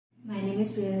My name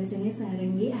is Priyadarshani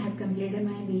Sarangi. I have completed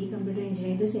my BE Computer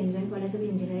Engineering to St. John College of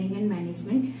Engineering and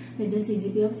Management with the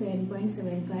CGPA of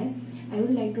 7.75. I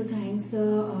would like to thank the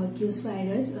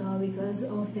QSpiders because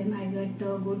of them I got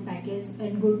a good package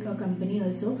and good company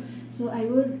also. So I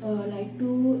would like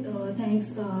to thank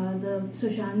the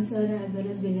Sushant sir as well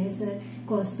as Vinay sir,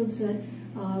 Kaustubh sir.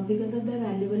 Because of the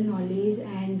valuable knowledge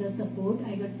and the support,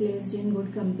 I got placed in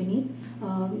good company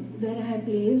where I have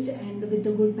placed and with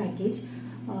a good package.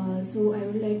 So I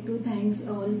would like to thank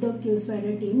all the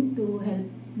QSpider team to help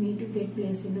me to get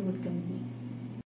placed in the good company.